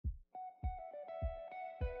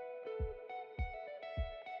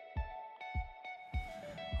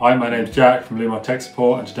Hi, my name's Jack from Lewmar Tech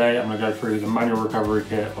Support, and today I'm going to go through the manual recovery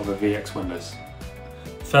kit of a VX Windlass.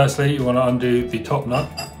 Firstly, you want to undo the top nut.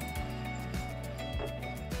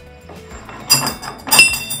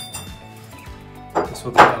 This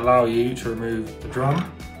will then allow you to remove the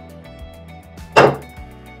drum,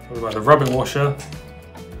 followed by the rubbing washer,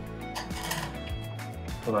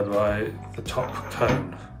 followed by the top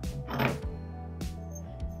cone.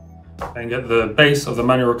 Then get the base of the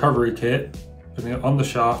manual recovery kit, putting it on the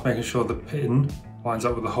shaft, making sure the pin lines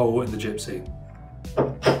up with the hole in the gypsy.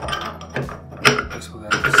 This will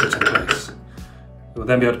then sit in place. You'll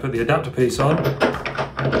then be able to put the adapter piece on,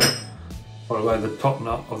 followed by the top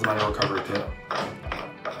nut of the manual recovery kit.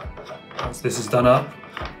 Once this is done up,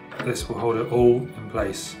 this will hold it all in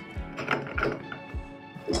place.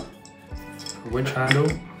 A winch handle,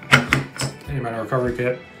 in your manual recovery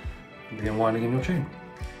kit, and begin winding in your chain.